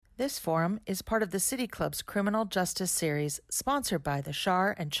This forum is part of the City Club's Criminal Justice Series, sponsored by the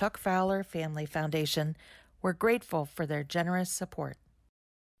Shar and Chuck Fowler Family Foundation. We're grateful for their generous support.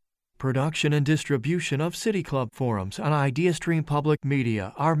 Production and distribution of City Club forums on IdeaStream Public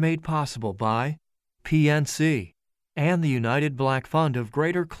Media are made possible by PNC and the United Black Fund of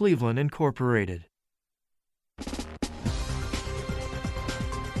Greater Cleveland, Incorporated.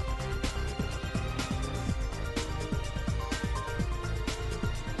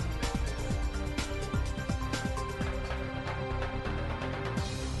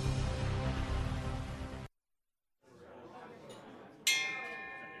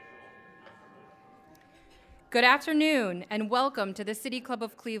 Good afternoon, and welcome to the City Club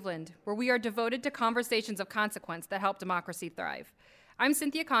of Cleveland, where we are devoted to conversations of consequence that help democracy thrive. I'm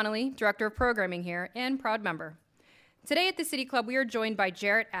Cynthia Connolly, Director of Programming here, and proud member. Today at the City Club, we are joined by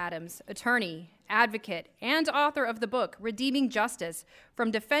Jarrett Adams, attorney, advocate, and author of the book, Redeeming Justice, From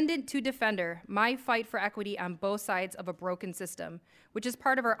Defendant to Defender, My Fight for Equity on Both Sides of a Broken System, which is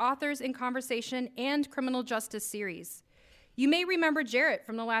part of our Authors in Conversation and Criminal Justice series. You may remember Jarrett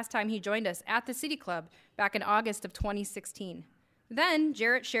from the last time he joined us at the City Club back in August of 2016. Then,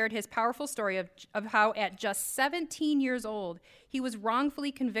 Jarrett shared his powerful story of how at just 17 years old, he was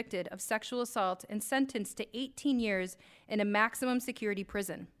wrongfully convicted of sexual assault and sentenced to 18 years in a maximum security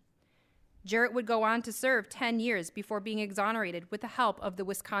prison. Jarrett would go on to serve 10 years before being exonerated with the help of the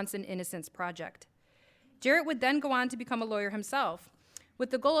Wisconsin Innocence Project. Jarrett would then go on to become a lawyer himself,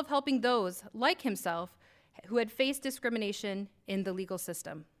 with the goal of helping those, like himself, who had faced discrimination in the legal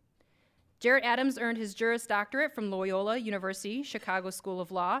system. Jarrett Adams earned his Juris Doctorate from Loyola University, Chicago School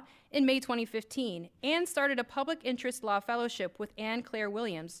of Law in May 2015, and started a public interest law fellowship with Anne Claire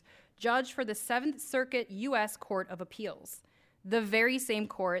Williams, judge for the 7th Circuit U.S. Court of Appeals, the very same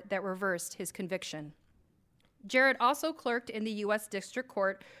court that reversed his conviction. Jarrett also clerked in the U.S. District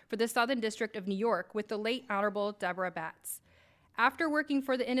Court for the Southern District of New York with the late Honorable Deborah Batts. After working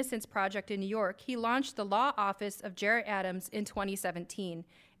for the Innocence Project in New York, he launched the law office of Jarrett Adams in 2017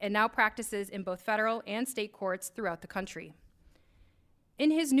 and now practices in both federal and state courts throughout the country.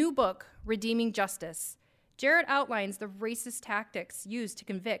 In his new book, Redeeming Justice, Jarrett outlines the racist tactics used to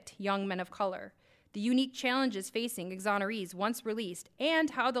convict young men of color, the unique challenges facing exonerees once released,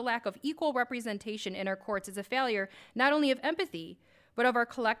 and how the lack of equal representation in our courts is a failure not only of empathy, but of our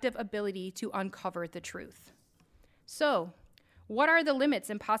collective ability to uncover the truth. So, what are the limits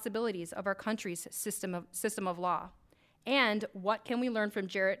and possibilities of our country's system of law? And what can we learn from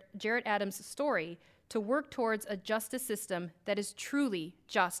Jarrett Adams' story to work towards a justice system that is truly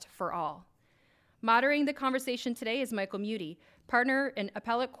just for all? Moderating the conversation today is Michael Muti, partner and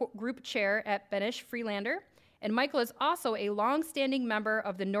appellate group chair at Benesch Freelander. And Michael is also a long-standing member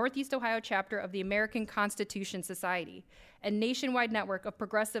of the Northeast Ohio chapter of the American Constitution Society, a nationwide network of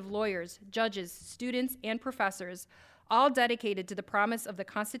progressive lawyers, judges, students, and professors, all dedicated to the promise of the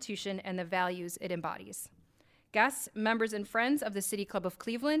Constitution and the values it embodies. Guests, members, and friends of the City Club of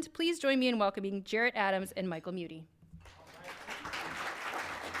Cleveland, please join me in welcoming Jarrett Adams and Michael Muti.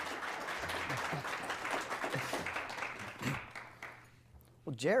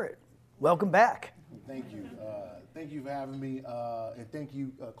 Well, Jarrett, welcome back. Thank you. Thank you for having me, and thank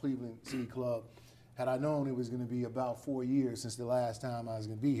you, Cleveland City Club. Had I known it was going to be about 4 years since the last time I was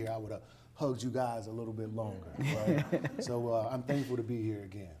going to be here, I would have hugged you guys a little bit longer. Right? So I'm thankful to be here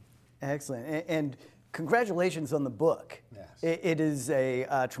again. Excellent. And congratulations on the book. Yes. It is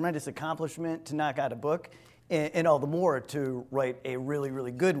a tremendous accomplishment to knock out a book, and all the more to write a really,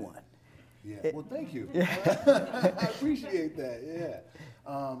 really good one. Yeah. Well, thank you. I appreciate that. Yeah.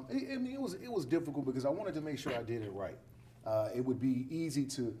 I mean, it was difficult because I wanted to make sure I did it right. It would be easy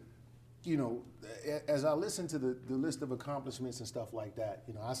to, you know, as I listen to the list of accomplishments and stuff like that,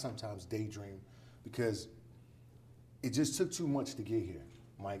 you know, I sometimes daydream because it just took too much to get here,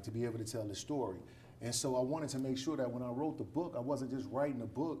 Mike, to be able to tell the story. And so I wanted to make sure that when I wrote the book, I wasn't just writing a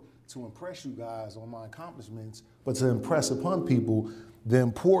book to impress you guys on my accomplishments, but to impress upon people the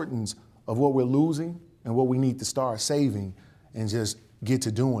importance of what we're losing and what we need to start saving and just get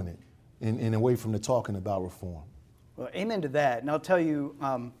to doing it and away from the talking about reform. Well, amen to that. And I'll tell you,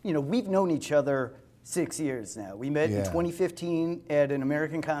 you know, we've known each other 6 years now. We met in 2015 at an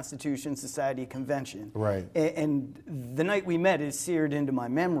American Constitution Society convention. Right. And the night we met is seared into my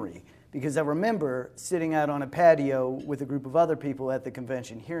memory because I remember sitting out on a patio with a group of other people at the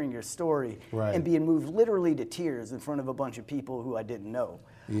convention, hearing your story, and being moved literally to tears in front of a bunch of people who I didn't know.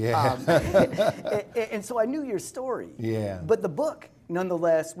 Yeah. And so I knew your story. Yeah. But the book,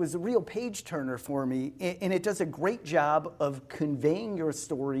 nonetheless, was a real page turner for me, and it does a great job of conveying your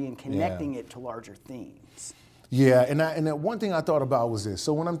story and connecting it to larger themes. Yeah, and that one thing I thought about was this.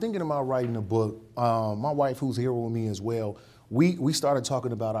 So when I'm thinking about writing a book, my wife, who's here with me as well, we started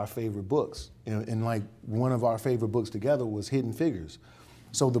talking about our favorite books. And like one of our favorite books together was Hidden Figures.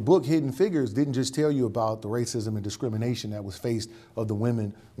 So the book Hidden Figures didn't just tell you about the racism and discrimination that was faced of the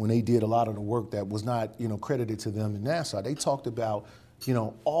women when they did a lot of the work that was not, credited to them in Nassau. They talked about,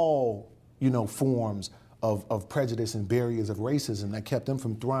 all, forms of prejudice and barriers of racism that kept them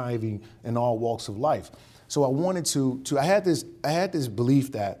from thriving in all walks of life. So I wanted I had this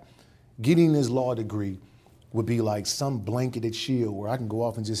belief that getting this law degree would be like some blanketed shield where I can go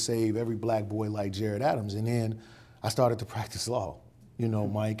off and just save every black boy like Jared Adams. And then I started to practice law,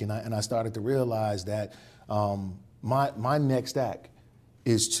 Mike, and I started to realize that my next act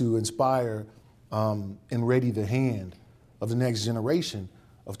is to inspire and ready the hand of the next generation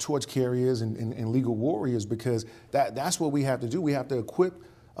of torch carriers and legal warriors, because that's what we have to do. We have to equip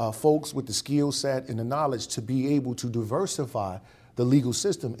folks with the skill set and the knowledge to be able to diversify the legal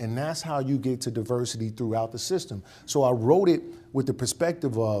system, and that's how you get to diversity throughout the system. So I wrote it with the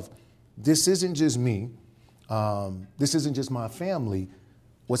perspective of, this isn't just me, this isn't just my family.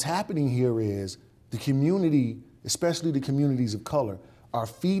 What's happening here is the community, especially the communities of color, are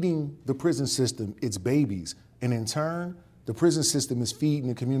feeding the prison system its babies, and in turn, the prison system is feeding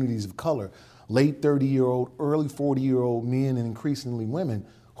the communities of color, late 30-year-old, early 40-year-old men and increasingly women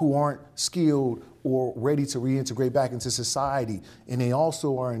who aren't skilled or ready to reintegrate back into society. And they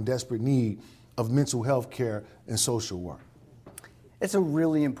also are in desperate need of mental health care and social work. It's a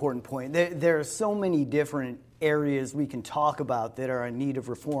really important point. There are so many different areas we can talk about that are in need of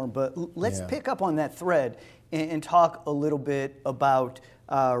reform, but let's pick up on that thread and talk a little bit about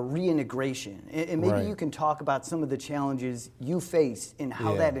reintegration. And maybe you can talk about some of the challenges you face and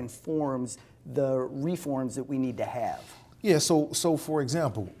how that informs the reforms that we need to have. Yeah, so for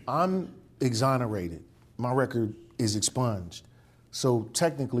example, I'm exonerated. My record is expunged. So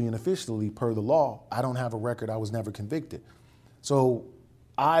technically and officially, per the law, I don't have a record. I was never convicted. So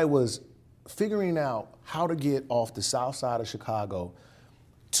I was figuring out how to get off the south side of Chicago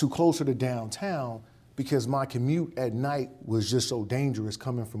to closer to downtown, because my commute at night was just so dangerous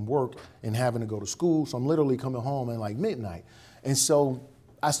coming from work and having to go to school. So I'm literally coming home at like midnight. And so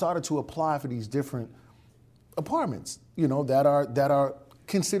I started to apply for these different apartments, that are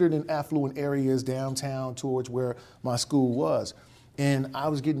considered in affluent areas downtown towards where my school was. And I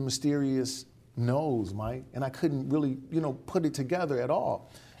was getting mysterious no's, Mike, and I couldn't really, put it together at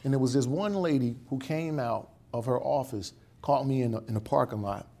all. And there was this one lady who came out of her office, caught me in the parking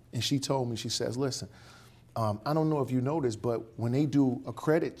lot, and she told me, she says, listen, I don't know if you know this, but when they do a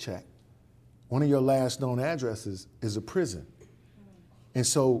credit check, one of your last known addresses is a prison. And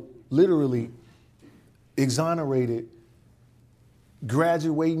so literally exonerated,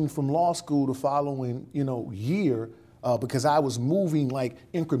 graduating from law school the following, year, because I was moving like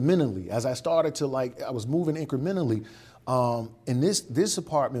incrementally. As I started to I was moving incrementally. And this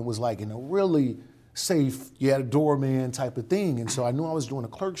apartment was like in a really safe, you had a doorman type of thing. And so I knew I was doing a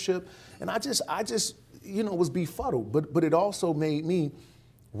clerkship, and I just was befuddled. But it also made me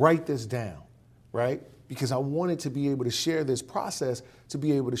write this down, right? Because I wanted to be able to share this process, to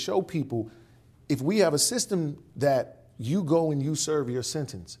be able to show people, if we have a system that you go and you serve your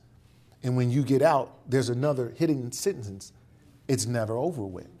sentence, and when you get out, there's another hidden sentence, it's never over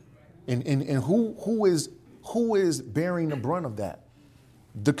with. And who is bearing the brunt of that?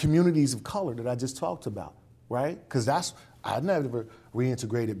 The communities of color that I just talked about, right? Because I never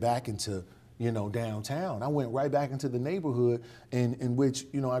reintegrated back into, downtown. I went right back into the neighborhood in which,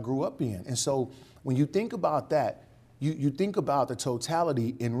 I grew up in. And so when you think about that, you think about the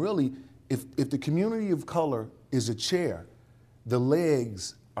totality, and really, if the community of color is a chair, the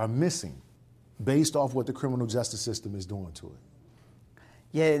legs are missing based off what the criminal justice system is doing to it.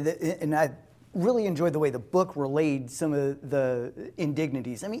 Yeah, and I really enjoyed the way the book relayed some of the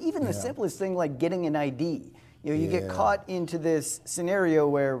indignities. I mean, even the simplest thing like getting an ID. You get caught into this scenario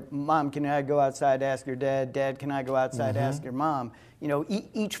where, Mom, can I go outside to ask your dad? Dad, can I go outside to ask your mom?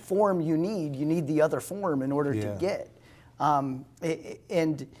 Each form you need the other form in order to get.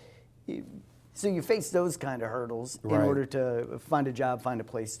 So you face those kind of hurdles in order to find a job, find a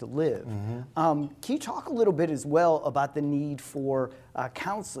place to live. Can you talk a little bit as well about the need for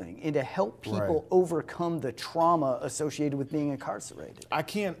counseling and to help people overcome the trauma associated with being incarcerated? I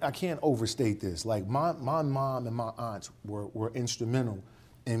can't overstate this. Like my mom and my aunts were instrumental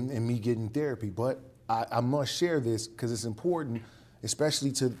in me getting therapy, but I must share this because it's important,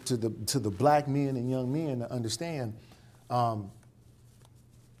 especially to the black men and young men, to understand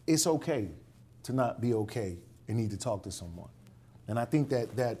it's okay to not be okay and need to talk to someone. And I think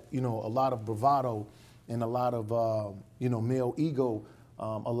that a lot of bravado and a lot of, male ego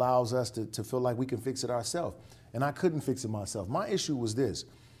allows us to feel like we can fix it ourselves. And I couldn't fix it myself. My issue was this.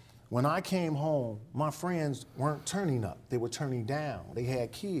 When I came home, my friends weren't turning up. They were turning down. They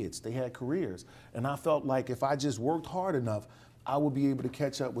had kids. They had careers. And I felt like if I just worked hard enough, I would be able to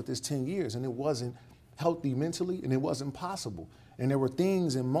catch up with this 10 years. And it wasn't healthy mentally, and it wasn't possible. And there were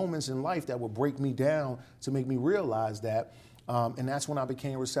things and moments in life that would break me down to make me realize that. And that's when I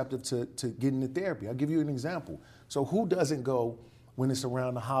became receptive to getting into therapy. I'll give you an example. So who doesn't go when it's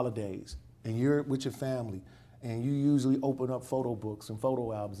around the holidays and you're with your family and you usually open up photo books and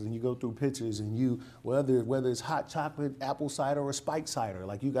photo albums and you go through pictures and you, whether it's hot chocolate, apple cider, or spiked cider,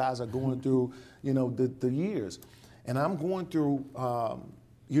 like you guys are going through, the years. And I'm going through, I'm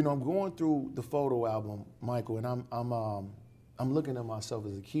going through the photo album, Michael, and I'm looking at myself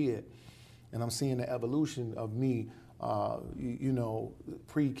as a kid and I'm seeing the evolution of me,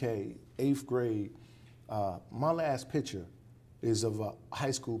 pre-K, 8th grade. My last picture is of a high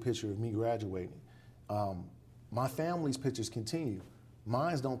school picture of me graduating. My family's pictures continue.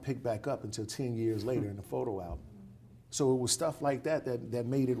 Mine's don't pick back up until 10 years later in the photo album. So it was stuff like that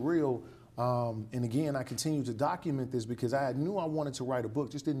made it real. And again, I continued to document this because I knew I wanted to write a book,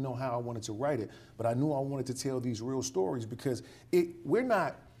 just didn't know how I wanted to write it. But I knew I wanted to tell these real stories because we're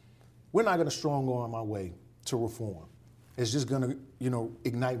not going to strong arm our way to reform. It's just going to,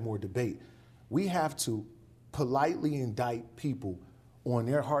 ignite more debate. We have to politely indict people on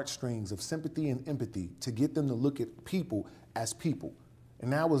their heartstrings of sympathy and empathy to get them to look at people as people.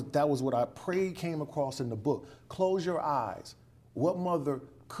 And that was what I prayed came across in the book. Close your eyes. What mother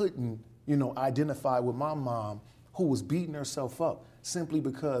couldn't, identify with my mom who was beating herself up simply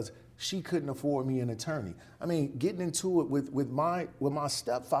because she couldn't afford me an attorney? I mean, getting into it with my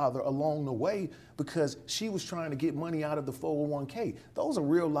stepfather along the way because she was trying to get money out of the 401k. Those are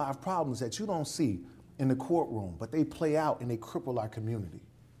real life problems that you don't see in the courtroom, but they play out and they cripple our community.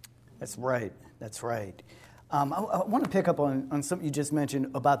 That's right. That's right. I want to pick up on something you just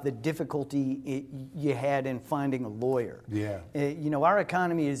mentioned about the difficulty you had in finding a lawyer. Yeah. Our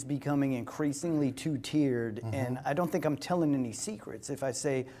economy is becoming increasingly two-tiered, and I don't think I'm telling any secrets if I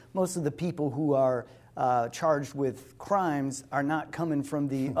say most of the people who are charged with crimes are not coming from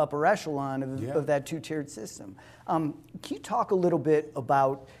the upper echelon of that two-tiered system. Can you talk a little bit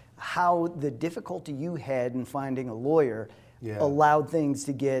about how the difficulty you had in finding a lawyer allowed things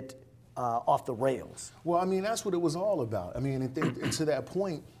to get off the rails? Well, I mean, that's what it was all about. I mean, and to that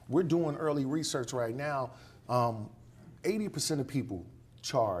point, we're doing early research right now. 80% of people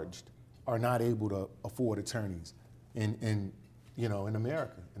charged are not able to afford attorneys in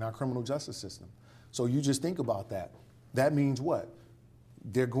America, in our criminal justice system. So you just think about that. That means what?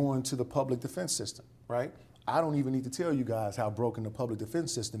 They're going to the public defense system, right? I don't even need to tell you guys how broken the public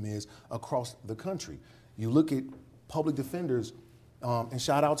defense system is across the country. You look at public defenders, and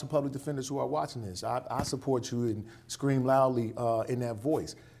shout out to public defenders who are watching this. I support you and scream loudly in that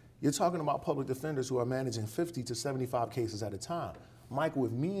voice. You're talking about public defenders who are managing 50 to 75 cases at a time. Michael,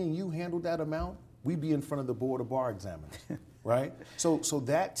 if me and you handled that amount, we'd be in front of the board of bar examiners, right? So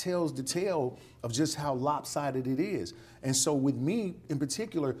that tells the tale of just how lopsided it is. And so with me in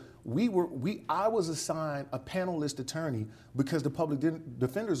particular, I was assigned a panelist attorney because the public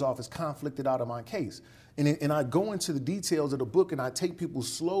defender's office conflicted out of my case. And I go into the details of the book and I take people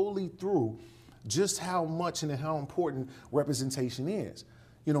slowly through just how much and how important representation is.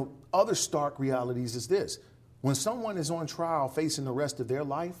 Other stark realities is this. When someone is on trial facing the rest of their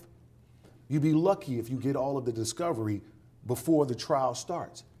life, you'd be lucky if you get all of the discovery before the trial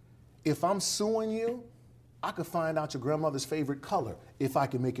starts. If I'm suing you, I could find out your grandmother's favorite color if I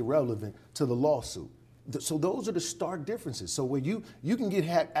can make it relevant to the lawsuit. So those are the stark differences. So where you can get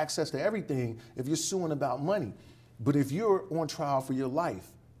access to everything if you're suing about money, but if you're on trial for your life,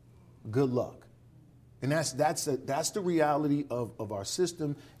 good luck. And that's the reality of our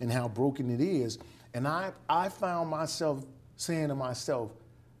system and how broken it is. And I found myself saying to myself,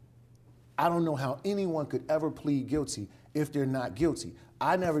 I don't know how anyone could ever plead guilty if they're not guilty.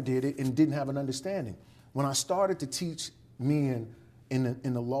 I never did it and didn't have an understanding. When I started to teach men in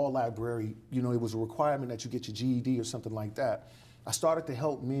the law library, it was a requirement that you get your GED or something like that. I started to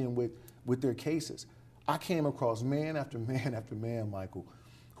help men with their cases. I came across man after man after man, Michael,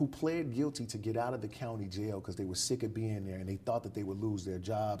 who pled guilty to get out of the county jail because they were sick of being there and they thought that they would lose their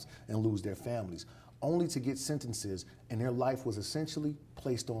jobs and lose their families, only to get sentences and their life was essentially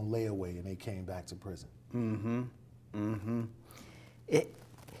placed on layaway and they came back to prison. And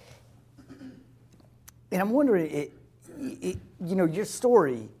I'm wondering, your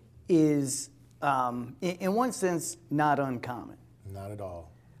story is, in one sense, not uncommon. Not at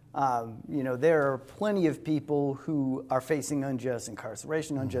all. There are plenty of people who are facing unjust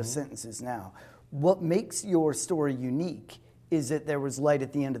incarceration, unjust sentences now. What makes your story unique is that there was light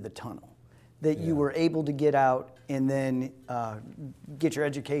at the end of the tunnel, that you were able to get out and then get your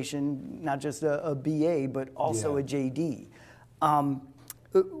education, not just a BA, but also a JD.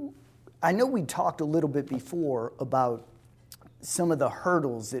 I know we talked a little bit before about some of the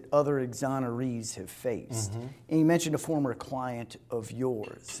hurdles that other exonerees have faced. And you mentioned a former client of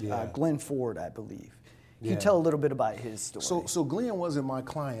yours, Glenn Ford, I believe. Can you tell a little bit about his story? So Glenn wasn't my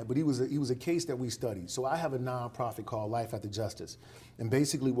client, but he was a case that we studied. So I have a nonprofit called Life After Justice. And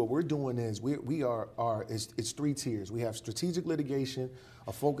basically what we're doing is it's 3 tiers. We have strategic litigation,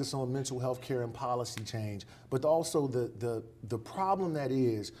 a focus on mental health care and policy change, but also the problem that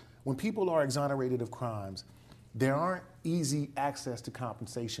is when people are exonerated of crimes, there aren't easy access to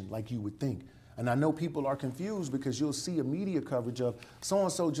compensation like you would think. And I know people are confused because you'll see a media coverage of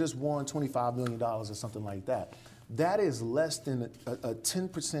so-and-so just won $25 million or something like that. That is less than a 10%,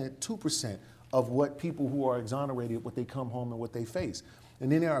 2% of what people who are exonerated, what they come home and what they face.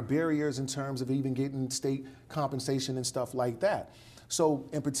 And then there are barriers in terms of even getting state compensation and stuff like that. So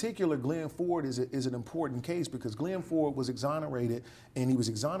in particular, Glenn Ford is an important case because Glenn Ford was exonerated, and he was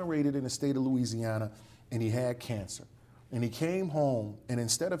exonerated in the state of Louisiana, and he had cancer. And he came home, and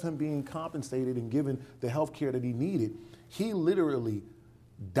instead of him being compensated and given the health care that he needed, he literally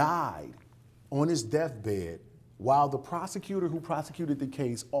died on his deathbed while the prosecutor who prosecuted the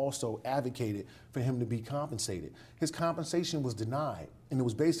case also advocated for him to be compensated. His compensation was denied, and it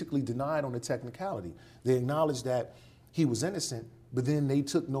was basically denied on a technicality. They acknowledged that he was innocent, but then they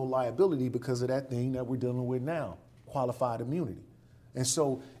took no liability because of that thing that we're dealing with now, qualified immunity. And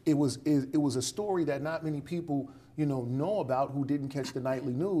so it was a story that not many people know about who didn't catch the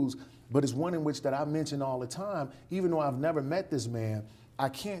nightly news, but it's one in which that I mention all the time. Even though I've never met this man, I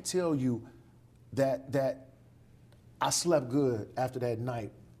can't tell you that I slept good after that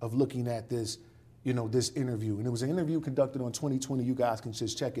night of looking at this, this interview. And it was an interview conducted on 2020. You guys can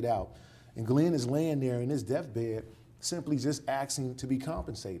just check it out. And Glenn is laying there in his deathbed, simply just asking to be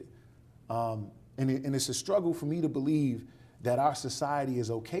compensated. And it's a struggle for me to believe that our society is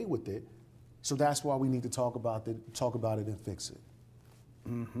okay with it. So that's why we need to talk about it and fix it.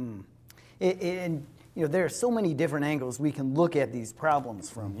 And there are so many different angles we can look at these problems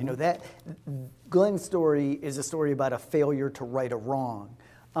from. That Glenn's story is a story about a failure to right a wrong.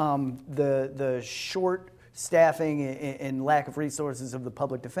 The short staffing and lack of resources of the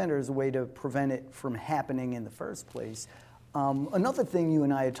public defender is a way to prevent it from happening in the first place. Another thing you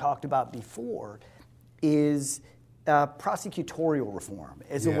and I had talked about before is prosecutorial reform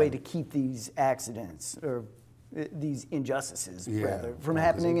as a way to keep these accidents or these injustices rather from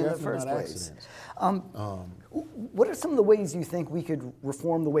happening in the first place. What are some of the ways you think we could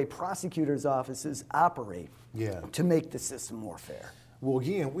reform the way prosecutors' offices operate to make the system more fair? Well,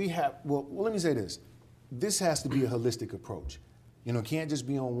 again, let me say this. This has to be a holistic approach. It can't just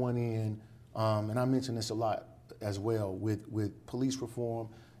be on one end, and I mention this a lot as well with police reform,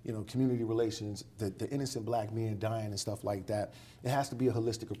 community relations, the innocent black men dying and stuff like that. It has to be a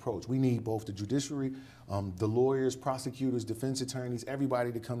holistic approach. We need both the judiciary, the lawyers, prosecutors, defense attorneys,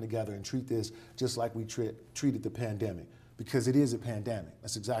 everybody to come together and treat this just like we treated the pandemic, because it is a pandemic.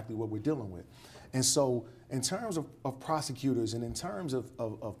 That's exactly what we're dealing with. And so in terms of prosecutors and in terms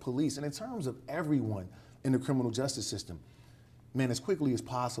of police and in terms of everyone in the criminal justice system, man, as quickly as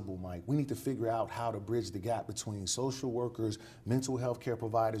possible, Mike, we need to figure out how to bridge the gap between social workers, mental health care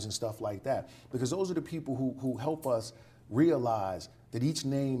providers, and stuff like that. Because those are the people who help us realize that each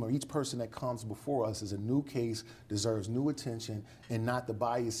name or each person that comes before us is a new case, deserves new attention, and not the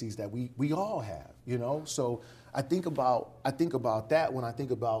biases that we all have, So I think about that when I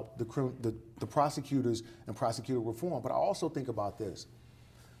think about the prosecutors and prosecutor reform. But I also think about this.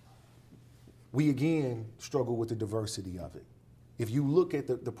 We, again, struggle with the diversity of it. If you look at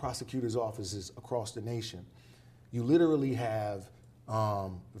the prosecutor's offices across the nation, you literally have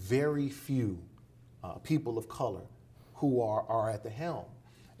very few people of color who are at the helm.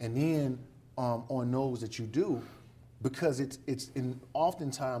 And then on those that you do, because it's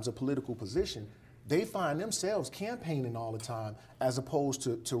oftentimes a political position, they find themselves campaigning all the time as opposed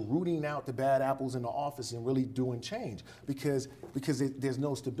to rooting out the bad apples in the office and really doing change because there's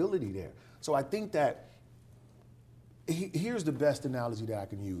no stability there. So I think that here's the best analogy that I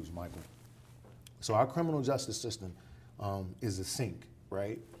can use, Michael. So our criminal justice system is a sink,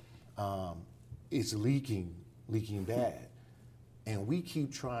 right? It's leaking bad. And we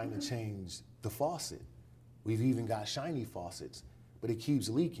keep trying to change the faucet. We've even got shiny faucets, but it keeps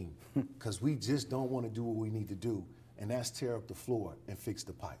leaking because we just don't want to do what we need to do and that's tear up the floor and fix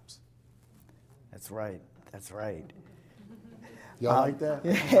the pipes. That's right. That's right. Y'all like that?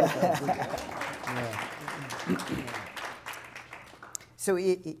 Yeah. So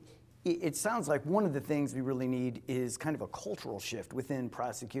it sounds like one of the things we really need is kind of a cultural shift within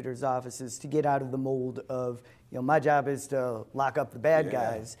prosecutors' offices to get out of the mold of, my job is to lock up the bad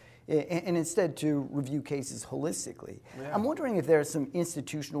guys, and instead to review cases holistically. Yeah. I'm wondering if there are some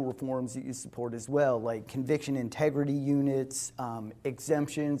institutional reforms that you support as well, like conviction integrity units,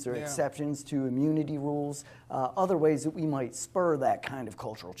 exemptions or exceptions to immunity rules, other ways that we might spur that kind of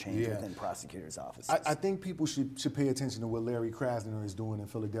cultural change within prosecutors' offices. I think people should pay attention to what Larry Krasner is doing in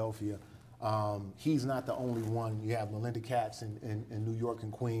Philadelphia. He's not the only one. You have Melinda Katz in New York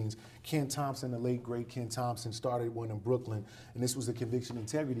and Queens. Ken Thompson, the late great Ken Thompson, started one in Brooklyn, and this was the Conviction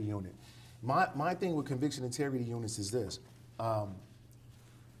Integrity Unit. My thing with Conviction Integrity Units is this.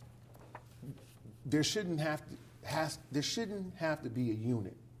 There shouldn't have to be a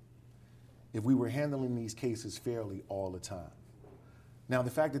unit if we were handling these cases fairly all the time. Now,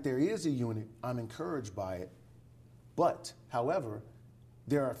 the fact that there is a unit, I'm encouraged by it, but, however,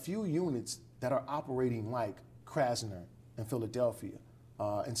 there are a few units that are operating like Krasner in Philadelphia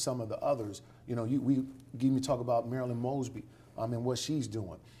and some of the others. We talk about Marilyn Mosby and what she's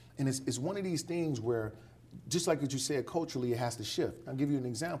doing. And it's one of these things where, just like what you said, culturally it has to shift. I'll give you an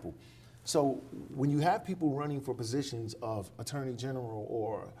example. So when you have people running for positions of attorney general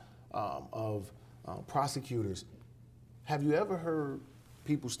or of prosecutors, have you ever heard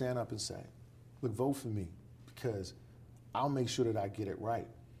people stand up and say, look, vote for me because I'll make sure that I get it right.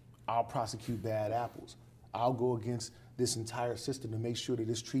 I'll prosecute bad apples. I'll go against this entire system to make sure that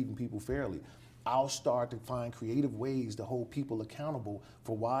it's treating people fairly. I'll start to find creative ways to hold people accountable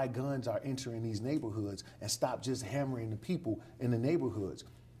for why guns are entering these neighborhoods and stop just hammering the people in the neighborhoods.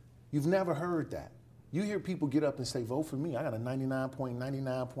 You've never heard that. You hear people get up and say, vote for me. I got a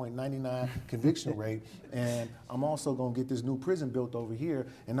 99.99.99 conviction rate, and I'm also going to get this new prison built over here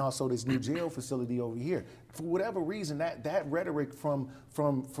and also this new jail facility over here. For whatever reason, that rhetoric from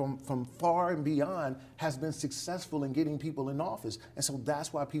far and beyond has been successful in getting people in office. And so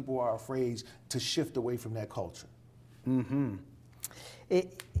that's why people are afraid to shift away from that culture. Mm-hmm.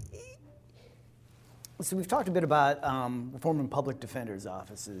 So we've talked a bit about reforming public defenders'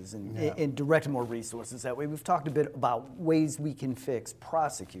 offices and directing more resources that way. We've talked a bit about ways we can fix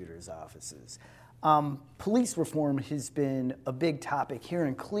prosecutors' offices. Police reform has been a big topic here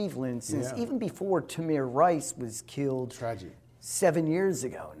in Cleveland since even before Tamir Rice was killed. Tragic. 7 years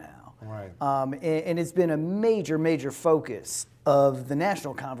ago now. Right. And it's been a major, major focus of the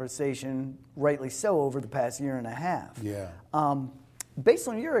national conversation, rightly so, over the past year and a half. Yeah. Based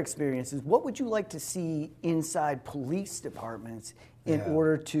on your experiences, what would you like to see inside police departments in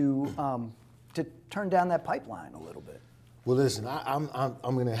order to turn down that pipeline a little bit? Well, listen, I'm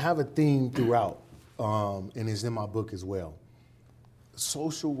going to have a theme throughout, and it's in my book as well.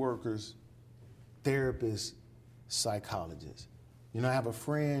 Social workers, therapists, psychologists. I have a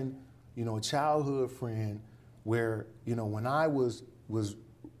friend, a childhood friend, where when I was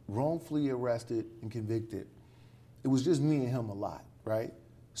wrongfully arrested and convicted, it was just me and him a lot. Right?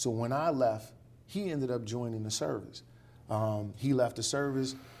 So when I left, he ended up joining the service. He left the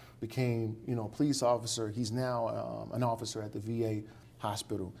service, became, a police officer. He's now an officer at the VA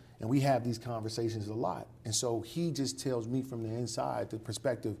hospital. And we have these conversations a lot. And so he just tells me from the inside the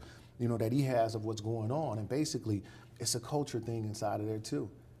perspective, that he has of what's going on. And basically, it's a culture thing inside of there too.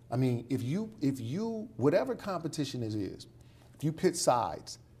 I mean, if you, whatever competition it is, if you pit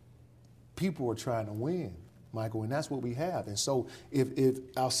sides, people are trying to win. Michael, and that's what we have. And so if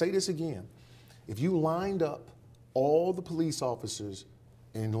I'll say this again, if you lined up all the police officers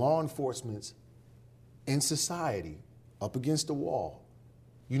and law enforcement in society up against the wall,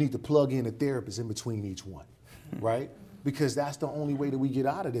 you need to plug in a therapist in between each one, right? Because that's the only way that we get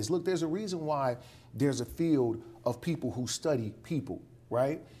out of this. Look, there's a reason why there's a field of people who study people,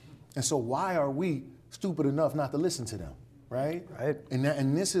 right? And so why are we stupid enough not to listen to them? Right?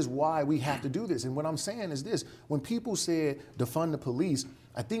 And this is why we have to do this. And what I'm saying is this. When people said defund the police,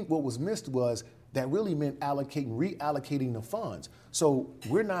 I think what was missed was that really meant reallocating the funds. So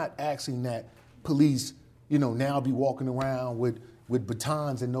we're not asking that police, now be walking around with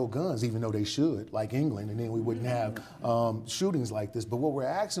batons and no guns, even though they should, like England, and then we wouldn't have shootings like this. But what we're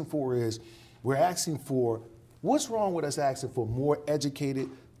asking for is, what's wrong with us asking for more educated,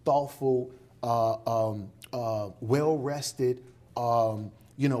 thoughtful, well-rested,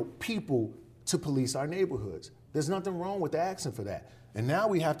 people to police our neighborhoods. There's nothing wrong with asking for that. And now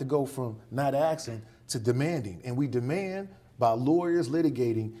we have to go from not asking to demanding. And we demand by lawyers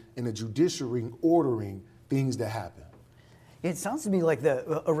litigating and the judiciary ordering things to happen. It sounds to me like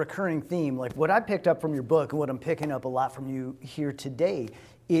a recurring theme, like what I picked up from your book and what I'm picking up a lot from you here today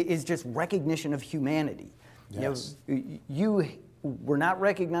is just recognition of humanity. Yes. You were not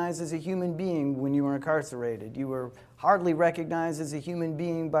recognized as a human being when you were incarcerated. You were hardly recognized as a human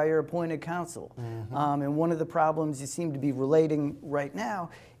being by your appointed counsel. And one of the problems you seem to be relating right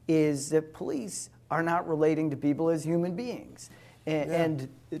now is that police are not relating to people as human beings. And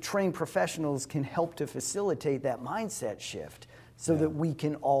trained professionals can help to facilitate that mindset shift so that we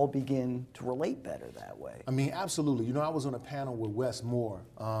can all begin to relate better that way. I mean, absolutely. You know, I was on a panel with Wes Moore,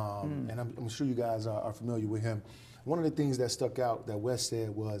 and I'm sure you guys are familiar with him. One of the things that stuck out that Wes said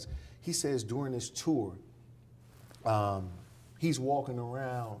was, he says during this tour, he's walking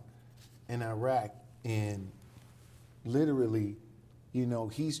around in Iraq and literally, you know,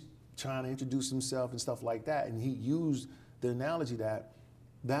 he's trying to introduce himself and stuff like that. And he used the analogy that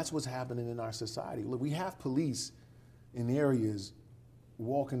that's what's happening in our society. Look, we have police in areas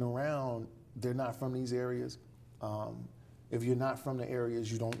walking around, they're not from these areas. If you're not from the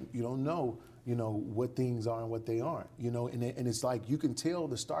areas, you don't know, you know, what things are and what they aren't, you know, and it's like you can tell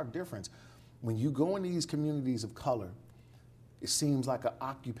the stark difference. When you go in these communities of color, it seems like an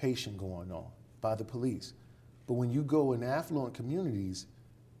occupation going on by the police. But when you go in affluent communities,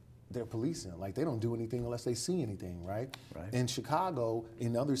 they're policing. Like, they don't do anything unless they see anything, right? In Chicago,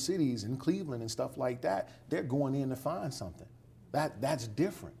 in other cities, in Cleveland and stuff like that, they're going in to find something. That's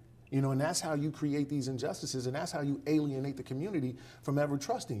different. You know, and that's how you create these injustices, and that's how you alienate the community from ever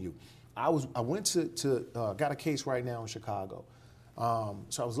trusting you. I went to got a case right now in Chicago.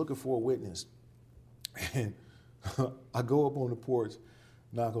 So I was looking for a witness, and I go up on the porch,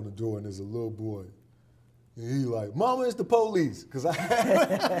 knock on the door, and there's a little boy. And he like, "Mama, it's the police," because I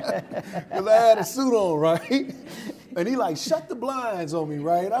had a suit on, right? And he like, "Shut the blinds on me,"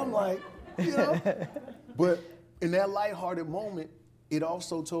 right? I'm like, you know. But in that lighthearted moment, it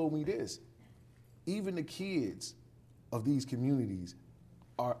also told me this: even the kids of these communities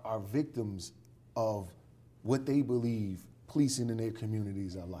are victims of what they believe policing in their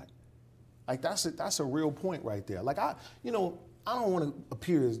communities are like. Like, that's a real point right there. Like, I don't want to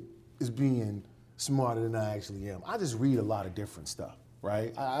appear as being smarter than I actually am. I just read a lot of different stuff,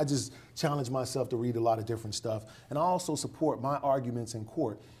 right? I just challenge myself to read a lot of different stuff. And I also support my arguments in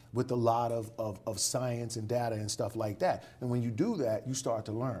court with a lot of science and data and stuff like that. And when you do that, you start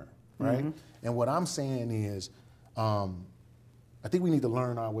to learn, right? And what I'm saying is, I think we need to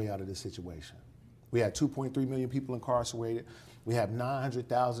learn our way out of this situation. We had 2.3 million people incarcerated. We have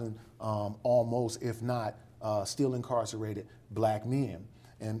 900,000 almost, if not still incarcerated, black men.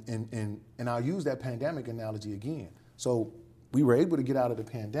 And I'll use that pandemic analogy again. So we were able to get out of the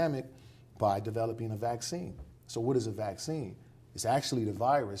pandemic by developing a vaccine. So what is a vaccine? It's actually the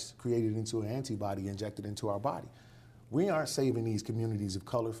virus created into an antibody injected into our body. We aren't saving these communities of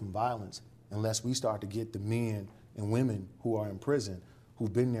color from violence unless we start to get the men and women who are in prison,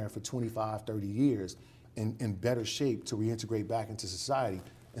 who've been there for 25, 30 years, in better shape to reintegrate back into society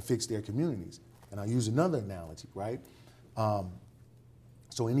and fix their communities. And I'll use another analogy, right?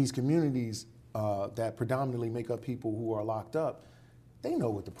 So in these communities that predominantly make up people who are locked up, they know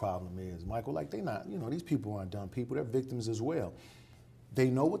what the problem is, Michael. Like, they not, you know, these people aren't dumb people, they're victims as well. They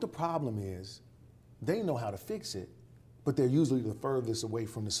know what the problem is, they know how to fix it, but they're usually the furthest away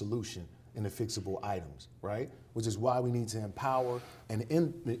from the solution and the fixable items, right? Which is why we need to empower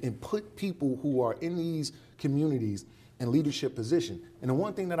and put people who are in these communities in leadership position. And the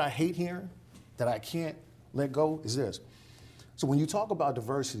one thing that I hate hearing, that I can't let go, is this. So when you talk about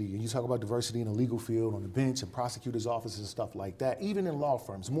diversity, and you talk about diversity in the legal field, on the bench, and prosecutors' offices and stuff like that, even in law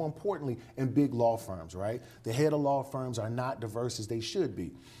firms, more importantly, in big law firms, right? The head of law firms are not diverse as they should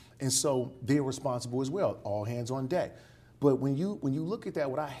be. And so they're responsible as well, all hands on deck. But when you look at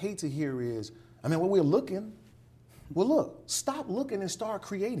that, what I hate to hear is, I mean, when we're looking, well, look, stop looking and start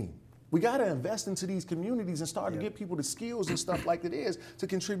creating. We got to invest into these communities and start to get people the skills and stuff like it is to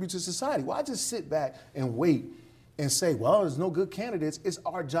contribute to society. Why just sit back and wait and say, well, there's no good candidates? It's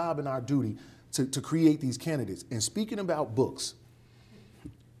our job and our duty to create these candidates. And speaking about books,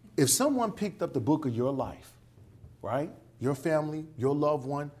 if someone picked up the book of your life, right? Your family, your loved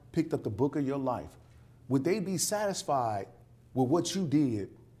one picked up the book of your life, would they be satisfied with what you did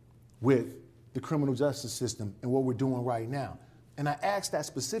with the criminal justice system and what we're doing right now? And I ask that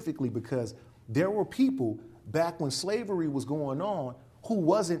specifically because there were people back when slavery was going on who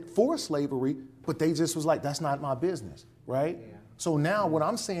wasn't for slavery, but they just was like, that's not my business, right? Yeah. So now what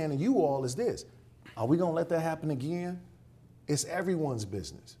I'm saying to you all is this: are we gonna let that happen again? It's everyone's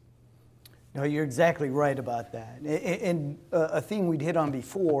business. No, you're exactly right about that. And a theme we'd hit on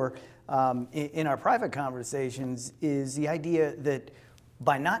before, in our private conversations is the idea that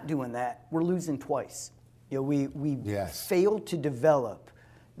by not doing that, we're losing twice. You know, we fail to develop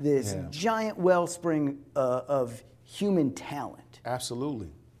this giant wellspring of human talent. Absolutely.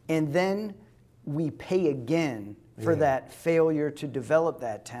 And then we pay again for that failure to develop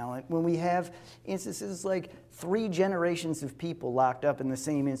that talent when we have instances like 3 generations of people locked up in the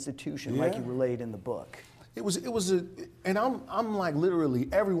same institution, like you relayed in the book. And I'm like, literally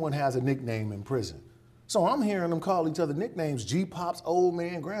everyone has a nickname in prison. So I'm hearing them call each other nicknames, G-Pops, old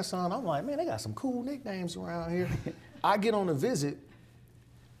man, grandson. I'm like, man, they got some cool nicknames around here. I get on a visit,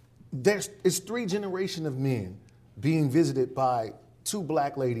 it's 3 generations of men being visited by 2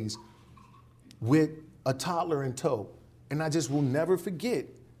 black ladies with a toddler in tow. And I just will never forget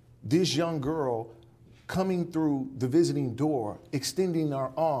this young girl coming through the visiting door, extending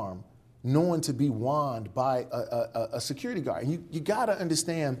her arm, knowing to be wand by a security guard. And you gotta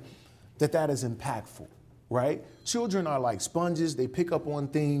understand that is impactful, right? Children are like sponges, they pick up on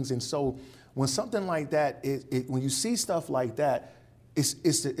things. And so when something like that, when you see stuff like that,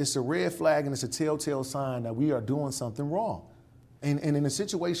 it's a red flag and it's a telltale sign that we are doing something wrong. And in a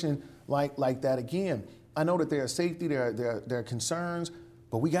situation like that, again, I know that there are safety, there are concerns,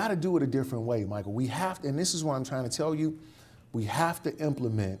 but we got to do it a different way, Michael. We have to, and this is what I'm trying to tell you, we have to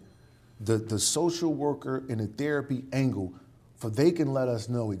implement the social worker and the therapy angle for they can let us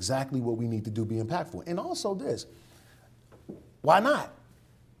know exactly what we need to do to be impactful. And also this, why not?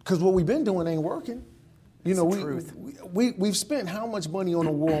 Because what we've been doing ain't working. You know, we've spent how much money on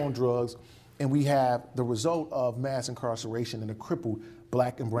a war on drugs, and we have the result of mass incarceration in a crippled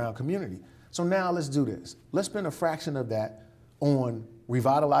black and brown community. So now let's do this. Let's spend a fraction of that on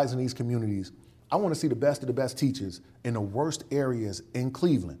revitalizing these communities. I want to see the best of the best teachers in the worst areas in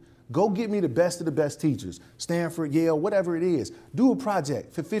Cleveland. Go get me the best of the best teachers, Stanford, Yale, whatever it is. Do a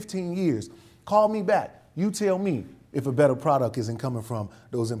project for 15 years. Call me back. You tell me if a better product isn't coming from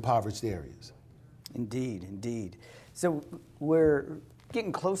those impoverished areas. Indeed, indeed. So we're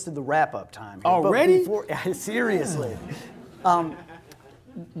getting close to the wrap-up time here. Already? Seriously.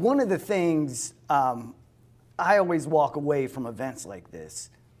 One of the things I always walk away from events like this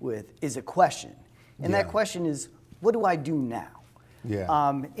with is a question. And that question is, what do I do now?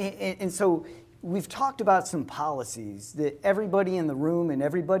 And so we've talked about some policies that everybody in the room and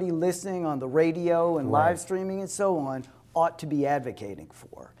everybody listening on the radio and live streaming and so on ought to be advocating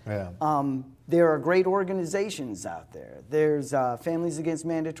for. There are great organizations out there. There's Families Against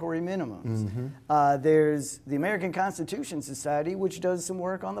Mandatory Minimums. There's the American Constitution Society, which does some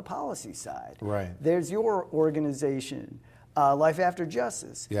work on the policy side. There's your organization, Life After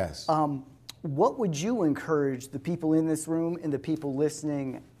Justice. What would you encourage the people in this room and the people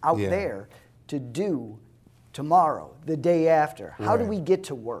listening out there to do tomorrow, the day after? How do we get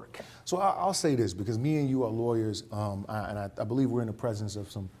to work? So I'll say this, because me and you are lawyers, and I believe we're in the presence of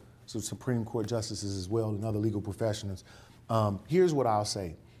some Supreme Court justices as well and other legal professionals. Here's what I'll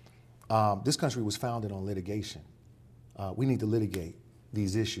say. This country was founded on litigation. We need to litigate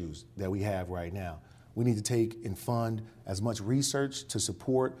these issues that we have right now. We need to take and fund as much research to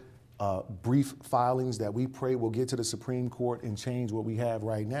support brief filings that we pray will get to the Supreme Court and change what we have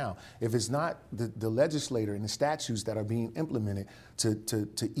right now. If it's not the legislator and the statutes that are being implemented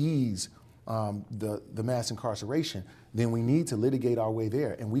to ease the mass incarceration, then we need to litigate our way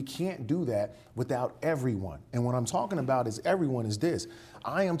there. And we can't do that without everyone. And what I'm talking about is everyone is this.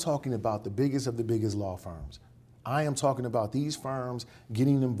 I am talking about the biggest of the biggest law firms. I am talking about these firms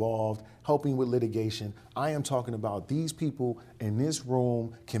getting involved, helping with litigation. I am talking about these people in this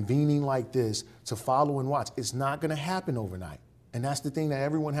room convening like this to follow and watch. It's not going to happen overnight. And that's the thing that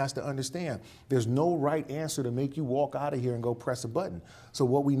everyone has to understand. There's no right answer to make you walk out of here and go press a button. So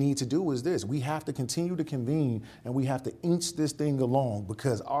what we need to do is this. We have to continue to convene, and we have to inch this thing along,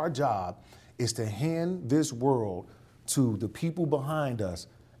 because our job is to hand this world to the people behind us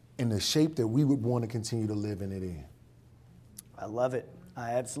in the shape that we would want to continue to live in it in. I love it.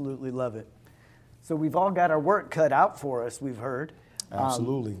 I absolutely love it. So we've all got our work cut out for us, we've heard.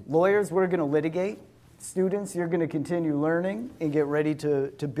 Absolutely. Lawyers, we're going to litigate. Students, you're going to continue learning and get ready to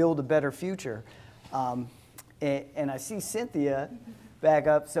build a better future. And I see Cynthia back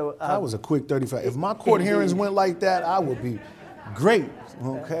up. So that was a quick 35. If my court hearings went like that, I would be great,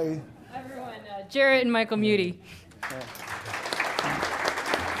 okay? Everyone, Jarrett and Michael Muti.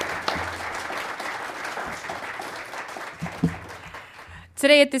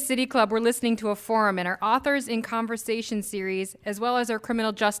 Today at the City Club, we're listening to a forum in our Authors in Conversation series, as well as our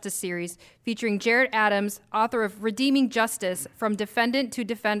Criminal Justice series, featuring Jarrett Adams, author of Redeeming Justice, From Defendant to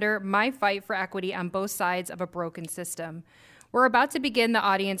Defender, My Fight for Equity on Both Sides of a Broken System. We're about to begin the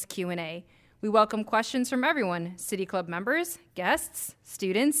audience Q&A. We welcome questions from everyone, City Club members, guests,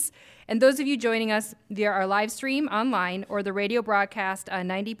 students, and those of you joining us via our live stream online or the radio broadcast on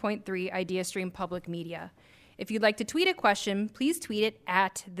 90.3 IdeaStream Public Media. If you'd like to tweet a question, please tweet it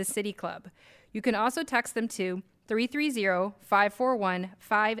at the City Club. You can also text them to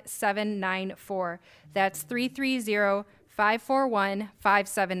 330-541-5794. That's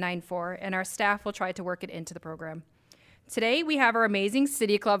 330-541-5794, and our staff will try to work it into the program. Today, we have our amazing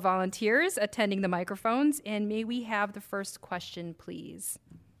City Club volunteers attending the microphones, and may we have the first question, please?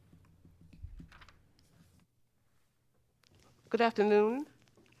 Good afternoon.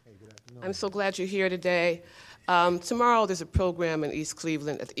 Hey, good afternoon. I'm so glad you're here today. Tomorrow there's a program in East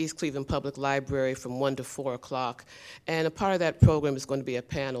Cleveland at the East Cleveland Public Library from 1 to 4 o'clock. And a part of that program is going to be a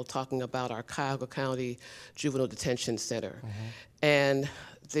panel talking about our Cuyahoga County Juvenile Detention Center. Mm-hmm. And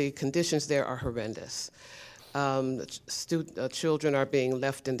the conditions there are horrendous. Children are being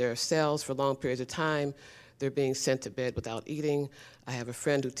left in their cells for long periods of time. They're being sent to bed without eating. I have a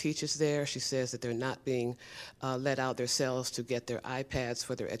friend who teaches there. She says that they're not being let out their cells to get their iPads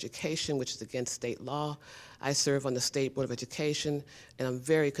for their education, which is against state law. I serve on the State Board of Education, and I'm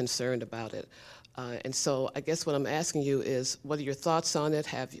very concerned about it. And so I guess what I'm asking you is, what are your thoughts on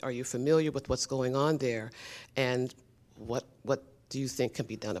it? Are you familiar with what's going on there? And what do you think can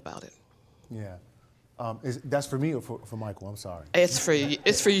be done about it? Yeah. That's for me or for Michael? I'm sorry. It's for you.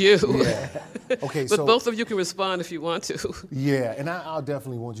 It's for you. Yeah. Okay. But so, both of you can respond if you want to. Yeah, and I'll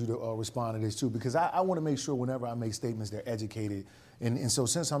definitely want you to respond to this too, because I want to make sure whenever I make statements, they're educated. And so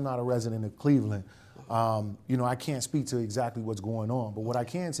since I'm not a resident of Cleveland, I can't speak to exactly what's going on. But what I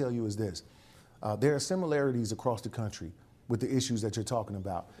can tell you is this: there are similarities across the country with the issues that you're talking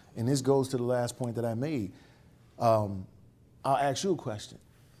about. And this goes to the last point that I made. I'll ask you a question.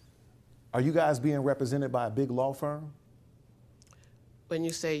 Are you guys being represented by a big law firm? When you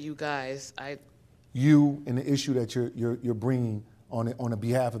say you guys, You and the issue that you're bringing on the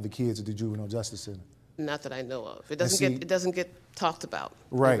behalf of the kids at the Juvenile Justice Center. Not that I know of. It doesn't get talked about.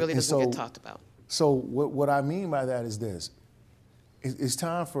 Right. It really doesn't get talked about. So what I mean by that is this: it's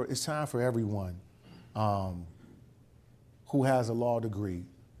time for everyone who has a law degree.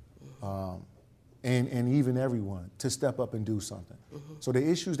 And even everyone to step up and do something. Mm-hmm. So the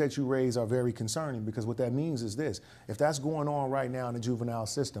issues that you raise are very concerning, because what that means is this: if that's going on right now in the juvenile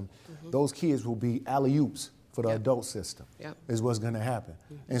system, mm-hmm. those kids will be alley-oops for the adult system, is what's gonna happen.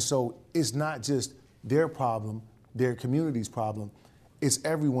 Mm-hmm. And so it's not just their problem, their community's problem, it's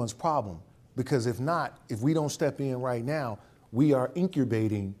everyone's problem. Because if we don't step in right now, we are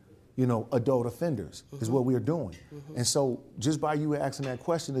incubating adult offenders, mm-hmm. is what we are doing. Mm-hmm. And so just by you asking that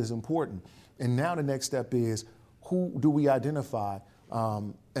question is important. And now the next step is, who do we identify?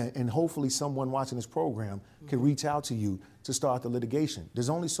 And hopefully someone watching this program can reach out to you to start the litigation. There's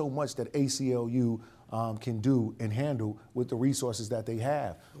only so much that ACLU can do and handle with the resources that they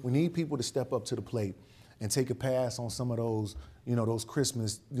have. We need people to step up to the plate and take a pass on some of those, those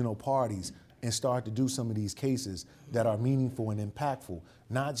Christmas, parties, and start to do some of these cases that are meaningful and impactful,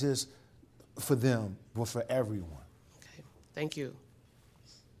 not just for them, but for everyone. Okay, thank you.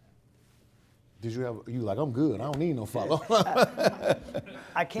 You like, I'm good, I don't need no follow.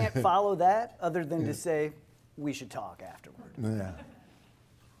 I can't follow that other than to say we should talk afterward. Yeah.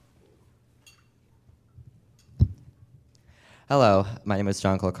 Hello, my name is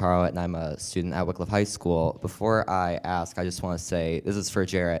John Colcaro, and I'm a student at Wycliffe High School. Before I ask, I just want to say, this is for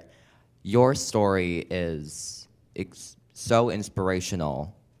Jarrett. Your story is so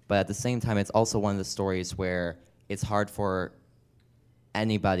inspirational, but at the same time, it's also one of the stories where it's hard for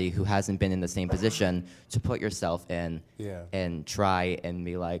anybody who hasn't been in the same position to put yourself in and try and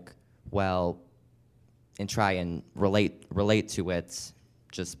be like, and try and relate to it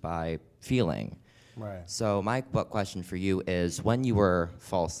just by feeling. Right. So my question for you is, when you were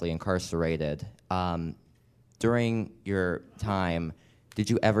falsely incarcerated, during your time, did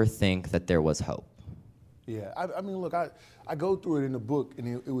you ever think that there was hope? Yeah, I mean, look, I go through it in the book, and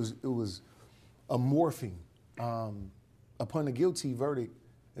it was a morphing. Upon the guilty verdict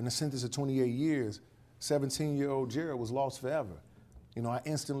and a sentence of 28 years, 17-year-old Jared was lost forever. I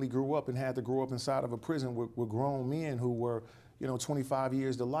instantly grew up and had to grow up inside of a prison with grown men who were, 25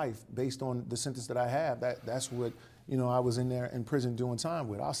 years to life based on the sentence that I have. That's what, I was in there in prison doing time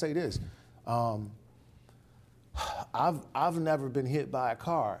with. I'll say this. I've never been hit by a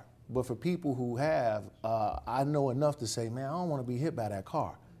car, but for people who have, I know enough to say, man, I don't want to be hit by that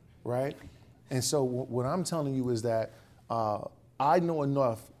car, right? And so what I'm telling you is that I know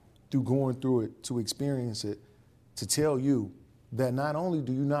enough through going through it to experience it to tell you that not only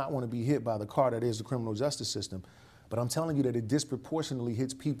do you not want to be hit by the car that is the criminal justice system, But I'm telling you that it disproportionately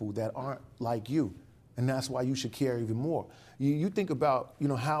hits people that aren't like you. And that's why you should care even more. You think about,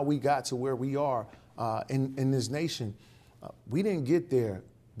 how we got to where we are in this nation. We didn't get there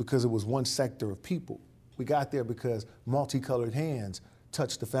because it was one sector of people. We got there because multicolored hands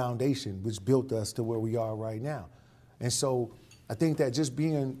touched the foundation, which built us to where we are right now. And so I think that just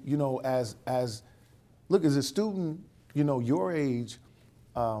being, as a student, your age,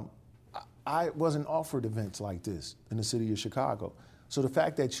 I wasn't offered events like this in the city of Chicago. So the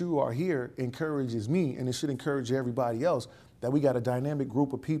fact that you are here encourages me, and it should encourage everybody else, that we got a dynamic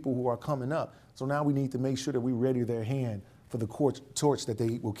group of people who are coming up. So now we need to make sure that we ready their hand for the torch that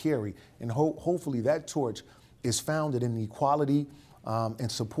they will carry. And hopefully that torch is founded in equality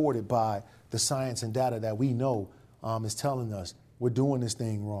and supported by the science and data that we know is telling us we're doing this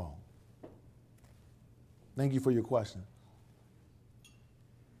thing wrong. Thank you for your question.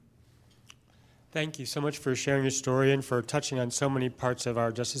 Thank you so much for sharing your story and for touching on so many parts of our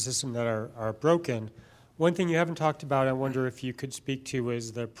justice system that are broken. One thing you haven't talked about, I wonder if you could speak to,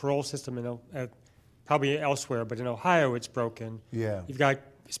 is the parole system, probably elsewhere, but in Ohio it's broken. Yeah. You've got,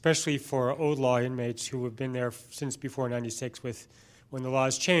 especially for old law inmates who have been there since before 96, when the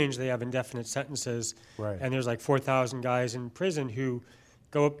laws change, they have indefinite sentences. Right. And there's like 4,000 guys in prison who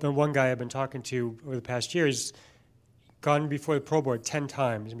go up. The one guy I've been talking to over the past year is gone before the parole board 10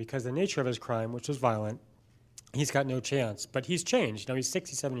 times, and because of the nature of his crime, which was violent, he's got no chance. But he's changed. He's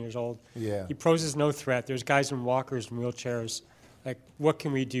 67 years old. Yeah. He poses no threat. There's guys in walkers and wheelchairs. Like, what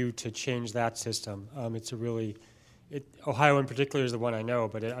can we do to change that system? Ohio in particular is the one I know,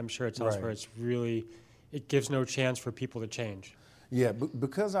 but I'm sure it's elsewhere. Right. It's really, it gives no chance for people to change. Yeah,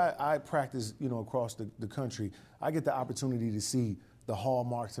 because I practice, across the country, I get the opportunity to see the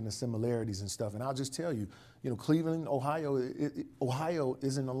hallmarks and the similarities and stuff. And I'll just tell you, Cleveland, Ohio, Ohio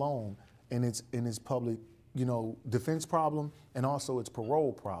isn't alone in its public, defense problem and also its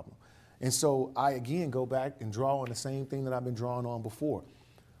parole problem. And so I, again, go back and draw on the same thing that I've been drawing on before.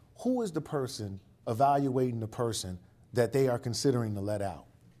 Who is the person evaluating the person that they are considering to let out?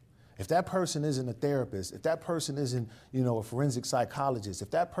 If that person isn't a therapist, if that person isn't, a forensic psychologist,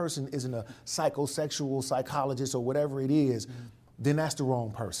 if that person isn't a psychosexual psychologist or whatever it is, then that's the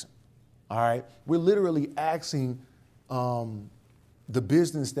wrong person. All right? We're literally asking the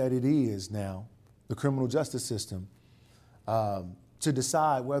business that it is now, the criminal justice system, to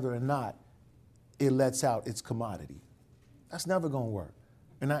decide whether or not it lets out its commodity. That's never going to work.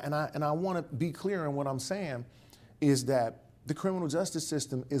 And I want to be clear in what I'm saying is that the criminal justice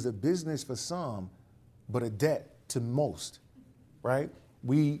system is a business for some, but a debt to most, right?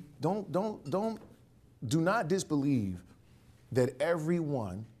 We do not disbelieve that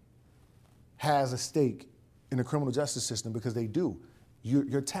everyone has a stake in the criminal justice system, because they do.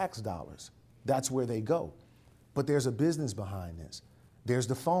 Your tax dollars, that's where they go. But there's a business behind this. There's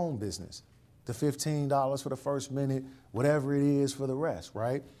the phone business, the $15 for the first minute, whatever it is for the rest,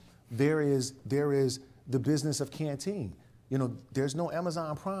 right? There is the business of canteen. There's no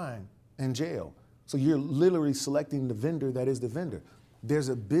Amazon Prime in jail. So you're literally selecting the vendor that is the vendor. There's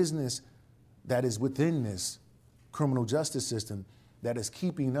a business that is within this criminal justice system that is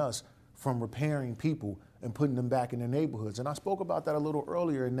keeping us from repairing people and putting them back in their neighborhoods. And I spoke about that a little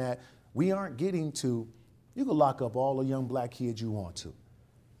earlier, in that we aren't getting to, you can lock up all the young black kids you want to.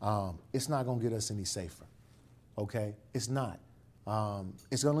 It's not going to get us any safer, okay? It's not.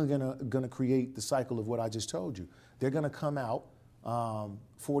 It's only going to create the cycle of what I just told you. They're going to come out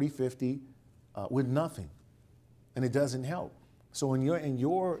 40, 50 with nothing, and it doesn't help. So in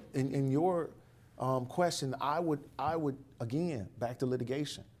your question, I would again, back to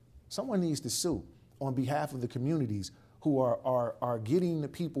litigation. Someone needs to sue on behalf of the communities who are getting the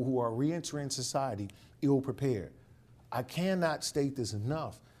people who are reentering society ill prepared. I cannot state this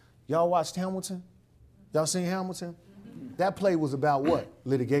enough. Y'all watched Hamilton? Y'all seen Hamilton? That play was about what?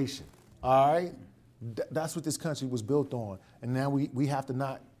 Litigation. All right? That's what this country was built on. And now we have to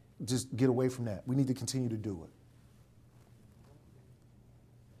not just get away from that. We need to continue to do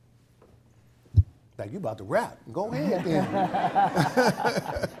it. Like, you about to rap. Go ahead then.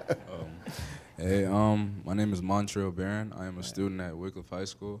 Hey, my name is Montrell Barron. I am a student at Wycliffe High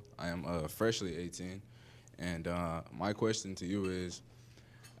School. I am freshly 18. And my question to you is,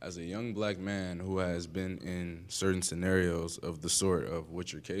 as a young black man who has been in certain scenarios of the sort of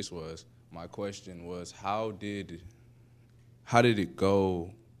what your case was, my question was, how did it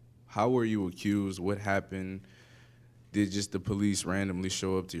go? How were you accused? What happened? Did just the police randomly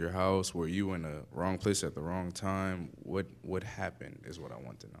show up to your house? Were you in the wrong place at the wrong time? What happened is what I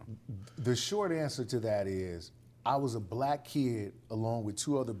want to know. The short answer to that is, I was a black kid along with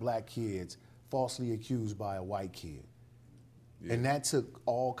two other black kids falsely accused by a white kid. Yeah. And that took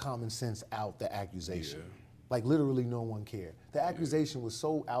all common sense out the accusation. Yeah. Like literally no one cared. The accusation was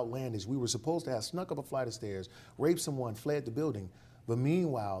so outlandish. We were supposed to have snuck up a flight of stairs, raped someone, fled the building. But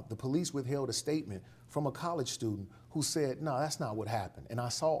meanwhile, the police withheld a statement from a college student who said, no, that's not what happened. And I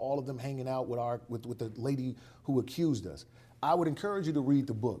saw all of them hanging out with the lady who accused us. I would encourage you to read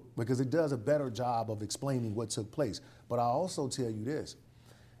the book because it does a better job of explaining what took place. But I also tell you this,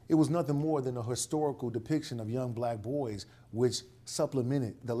 it was nothing more than a historical depiction of young black boys which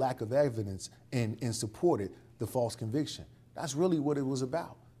supplemented the lack of evidence and supported the false conviction. That's really what it was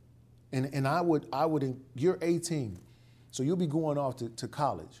about. And I would, you're 18, so you'll be going off to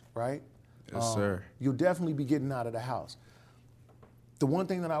college, right? Yes, sir. You'll definitely be getting out of the house. The one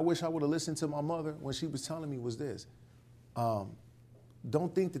thing that I wish I would have listened to my mother when she was telling me was this.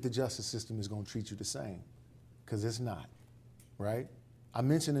 Don't think that the justice system is going to treat you the same, because it's not, right? I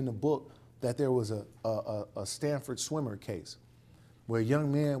mentioned in the book that there was a Stanford swimmer case where a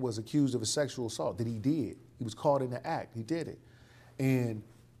young man was accused of a sexual assault that he did. He was caught in the act. He did it. And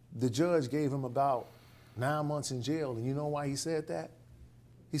the judge gave him about 9 months in jail. And you know why he said that?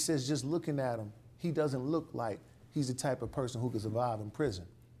 He says, just looking at him, he doesn't look like he's the type of person who could survive in prison.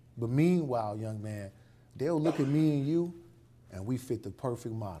 But meanwhile, young man, they'll look at me and you, and we fit the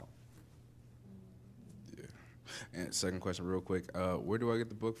perfect model. Yeah. And second question real quick, where do I get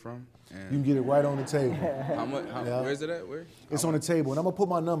the book from? And you can get it right on the table. Where is it at? Where? It's on the table, and I'm going to put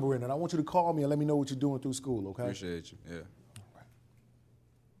my number in, and I want you to call me and let me know what you're doing through school, okay? Appreciate you, yeah.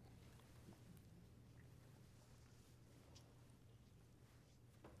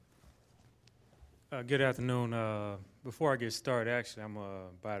 Good afternoon. Before I get started, actually, I'm going to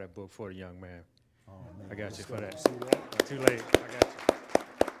buy that book for the young man. Oh, man. I got you for that. Too late. I got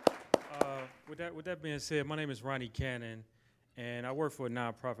you. With that being said, my name is Ronnie Cannon, and I work for a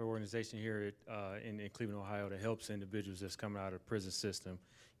nonprofit organization here in Cleveland, Ohio, that helps individuals that's coming out of the prison system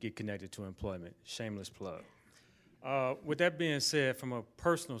get connected to employment. Shameless plug. With that being said, from a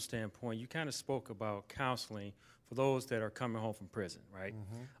personal standpoint, you kind of spoke about counseling for those that are coming home from prison, right?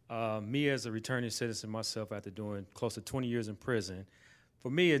 Mm-hmm. Me as a returning citizen myself, after doing close to 20 years in prison, for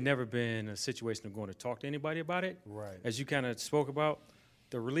me, it never been a situation of going to talk to anybody about it. Right. As you kind of spoke about,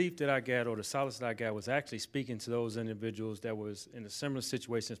 the relief that I got or the solace that I got was actually speaking to those individuals that was in a similar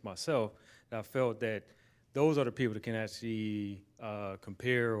situation as myself, that I felt that those are the people that can actually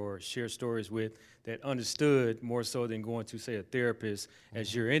compare or share stories with, that understood more so than going to, say, a therapist,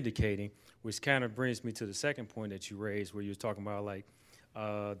 as you're indicating, which kind of brings me to the second point that you raised, where you're talking about like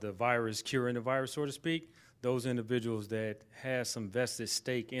the virus, curing the virus, so to speak. Those individuals that have some vested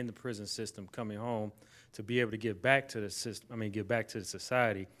stake in the prison system coming home to be able to give back to the system, give back to the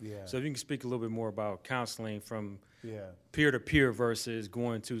society. Yeah. So if you can speak a little bit more about counseling from peer-to-peer versus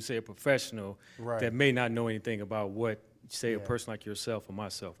going to, say, a professional that may not know anything about what, say, a person like yourself or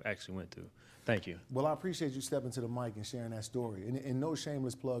myself actually went through. Thank you. Well, I appreciate you stepping to the mic and sharing that story. And no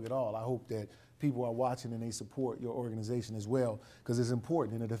shameless plug at all. I hope that people are watching and they support your organization as well, because it's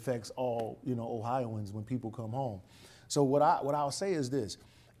important and it affects all, Ohioans when people come home. So what I'll say is this: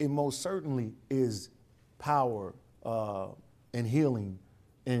 it most certainly is power and healing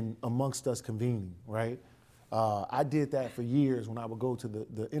in amongst us convening, right? I did that for years when I would go to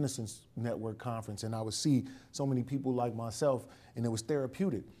the Innocence Network conference, and I would see so many people like myself, and it was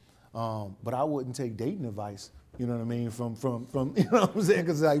therapeutic. But I wouldn't take dating advice, you know what I mean, from you know what I'm saying,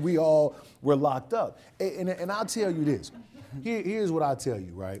 because like we all were locked up. And I'll tell you this. Here's what I tell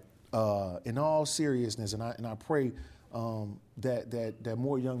you, right? In all seriousness, and I pray that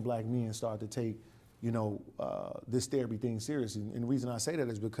more young black men start to take, this therapy thing seriously. And the reason I say that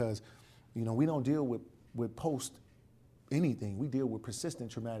is because, we don't deal with post anything. We deal with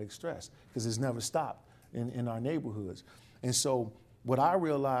persistent traumatic stress because it's never stopped in our neighborhoods. And so what I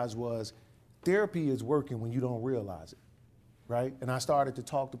realized was therapy is working when you don't realize it, right? And I started to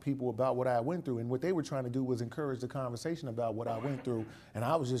talk to people about what I went through, and what they were trying to do was encourage the conversation about what I went through, and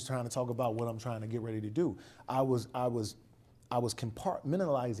I was just trying to talk about what I'm trying to get ready to do. I was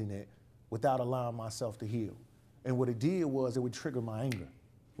compartmentalizing it without allowing myself to heal. And what it did was it would trigger my anger,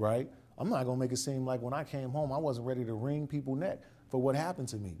 right? I'm not gonna make it seem like when I came home, I wasn't ready to wring people's neck for what happened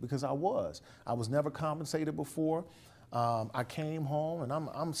to me, because I was. I was never compensated before. I came home and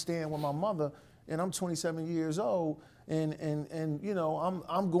I'm staying with my mother, and I'm 27 years old, and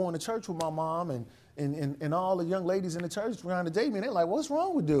I'm going to church with my mom, and all the young ladies in the church trying to date me, and they're like, what's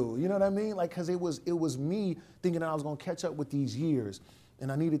wrong with dude? You know what I mean? Like, because it was me thinking that I was gonna catch up with these years, and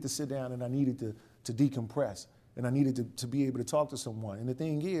I needed to sit down and I needed to decompress, and I needed to be able to talk to someone. And the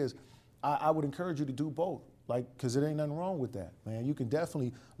thing is, I would encourage you to do both. Like, because it ain't nothing wrong with that, man. You can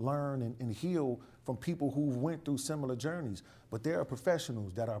definitely learn and heal from people who went through similar journeys. But there are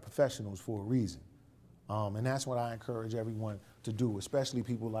professionals that are professionals for a reason. And that's what I encourage everyone to do, especially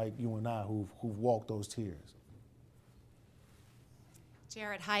people like you and I who've walked those tears.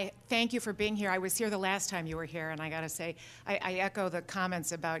 Jared, hi. Thank you for being here. I was here the last time you were here, and I got to say, I echo the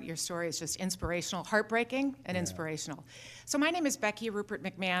comments about your story. It's just inspirational, heartbreaking and inspirational. So my name is Becky Rupert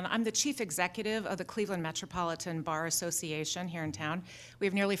McMahon. I'm the chief executive of the Cleveland Metropolitan Bar Association here in town. We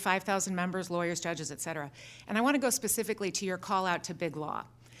have nearly 5,000 members, lawyers, judges, et cetera. And I want to go specifically to your call out to big law.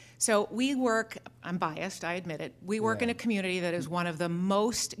 So we work, I'm biased, I admit it, we work in a community that is one of the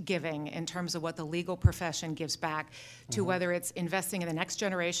most giving in terms of what the legal profession gives back to whether it's investing in the next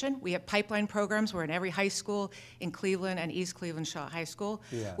generation. We have pipeline programs. We're in every high school in Cleveland and East Cleveland Shaw High School.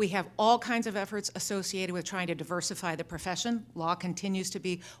 Yeah. We have all kinds of efforts associated with trying to diversify the profession. Law continues to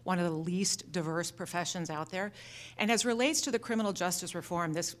be one of the least diverse professions out there. And as relates to the criminal justice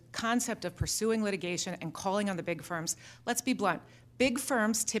reform, this concept of pursuing litigation and calling on the big firms, let's be blunt. Big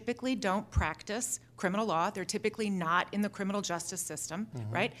firms typically don't practice criminal law. They're typically not in the criminal justice system,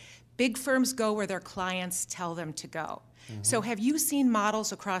 right? Big firms go where their clients tell them to go. So have you seen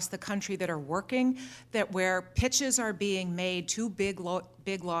models across the country that are working, that where pitches are being made to big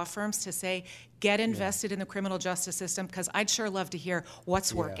law firms to say, get invested in the criminal justice system? Because I'd sure love to hear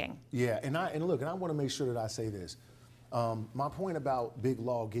what's working. Yeah, and I want to make sure that I say this. My point about big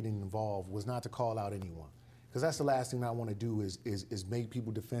law getting involved was not to call out anyone. Because that's the last thing I want to do is make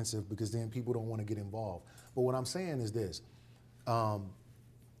people defensive, because then people don't want to get involved. But what I'm saying is this.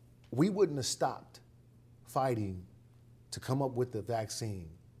 We wouldn't have stopped fighting to come up with the vaccine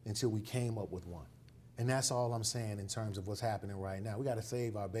until we came up with one. And that's all I'm saying in terms of what's happening right now. We got to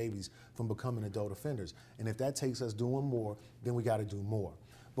save our babies from becoming adult offenders. And if that takes us doing more, then we got to do more.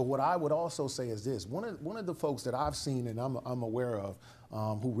 But what I would also say is this. One of the folks that I've seen and I'm aware of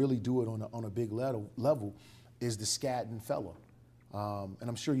who really do it on a big level is the Skadden Fellow. And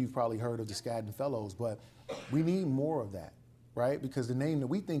I'm sure you've probably heard of the Skadden Fellows, but we need more of that, right? Because the name that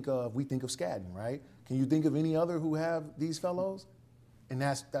we think of Skadden, right? Can you think of any other who have these fellows? And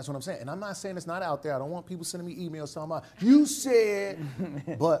that's what I'm saying. And I'm not saying it's not out there. I don't want people sending me emails talking about, you said,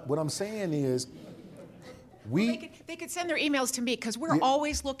 but what I'm saying is, they could send their emails to me, because we're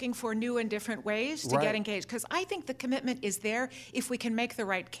always looking for new and different ways to get engaged. Because I think the commitment is there if we can make the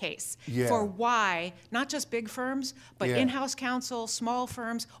right case for why, not just big firms, but in-house counsel, small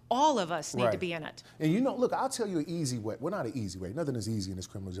firms, all of us need to be in it. And look, I'll tell you an easy way. Well, not an easy way. Nothing is easy in this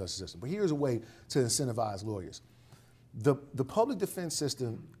criminal justice system. But here's a way to incentivize lawyers. The public defense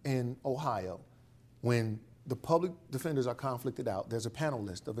system in Ohio, when the public defenders are conflicted out, there's a panel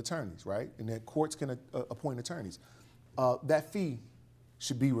list of attorneys, right? And the courts can appoint attorneys. That fee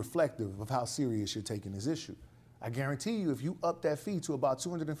should be reflective of how serious you're taking this issue. I guarantee you, if you up that fee to about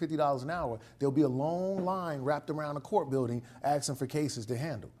 $250 an hour, there'll be a long line wrapped around the court building asking for cases to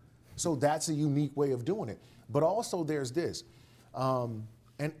handle. So that's a unique way of doing it. But also there's this, and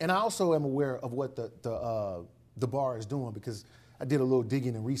I also am aware of what the bar is doing, because I did a little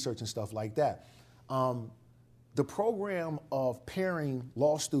digging and research and stuff like that. The program of pairing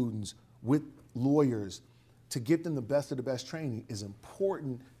law students with lawyers to give them the best of the best training is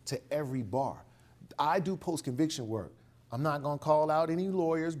important to every bar. I do post-conviction work. I'm not going to call out any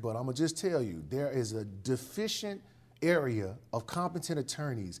lawyers, but I'm going to just tell you, there is a deficient area of competent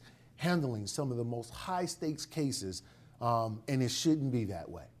attorneys handling some of the most high-stakes cases, and it shouldn't be that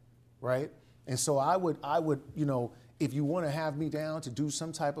way, right? And so I would, if you want to have me down to do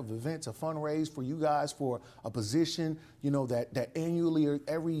some type of event to fundraise for you guys for a position, that annually or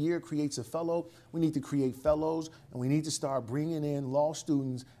every year creates a fellow, we need to create fellows, and we need to start bringing in law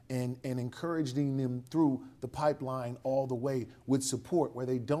students and encouraging them through the pipeline all the way with support, where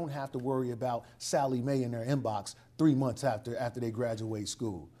they don't have to worry about Sally Mae in their inbox 3 months after they graduate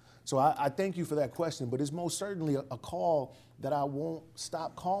school. So I thank you for that question, but it's most certainly a call that I won't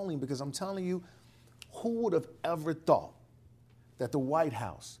stop calling, because I'm telling you, who would have ever thought that the White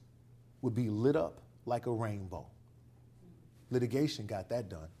House would be lit up like a rainbow? Litigation got that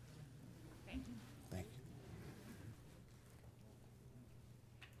done. Thank you. Thank you.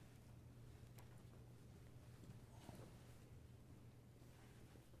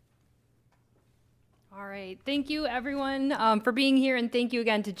 All right. Thank you, everyone, for being here, and thank you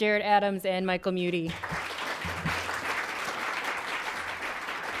again to Jared Adams and Michael Muti.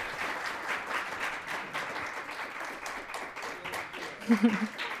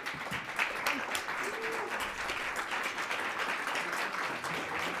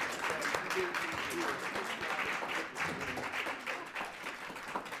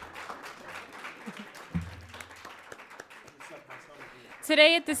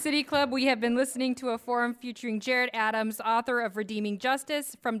 Today at the City Club, we have been listening to a forum featuring Jarrett Adams, author of Redeeming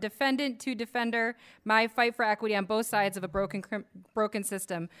Justice, From Defendant to Defender, My Fight for Equity on Both Sides of a Broken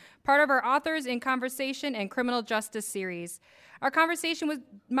System, part of our Authors in Conversation and Criminal Justice series. Our conversation was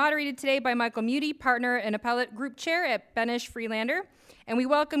moderated today by Michael Muti, partner and appellate group chair at Benish Freelander, and we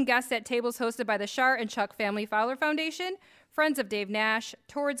welcome guests at tables hosted by the Shar and Chuck Family Fowler Foundation, Friends of Dave Nash,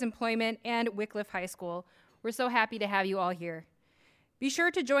 Towards Employment, and Wycliffe High School. We're so happy to have you all here. Be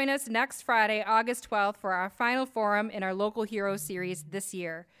sure to join us next Friday, August 12th, for our final forum in our Local Heroes series this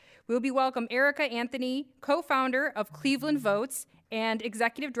year. We'll be welcome Erica Anthony, co-founder of Cleveland Votes and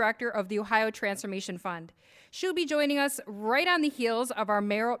executive director of the Ohio Transformation Fund. She'll be joining us right on the heels of our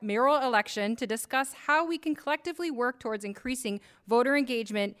mayoral election to discuss how we can collectively work towards increasing voter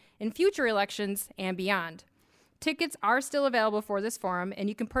engagement in future elections and beyond. Tickets are still available for this forum, and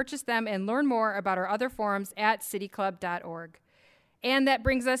you can purchase them and learn more about our other forums at cityclub.org. And that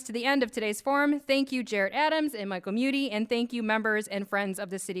brings us to the end of today's forum. Thank you, Jarrett Adams and Michael Muti, and thank you, members and friends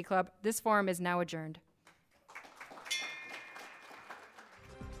of the City Club. This forum is now adjourned.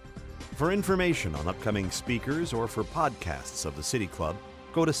 For information on upcoming speakers or for podcasts of the City Club,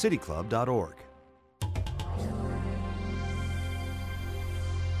 go to cityclub.org.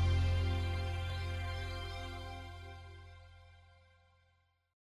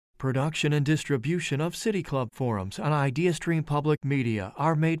 Production and distribution of City Club forums on IdeaStream Public Media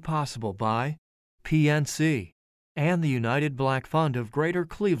are made possible by PNC and the United Black Fund of Greater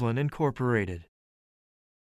Cleveland, Incorporated.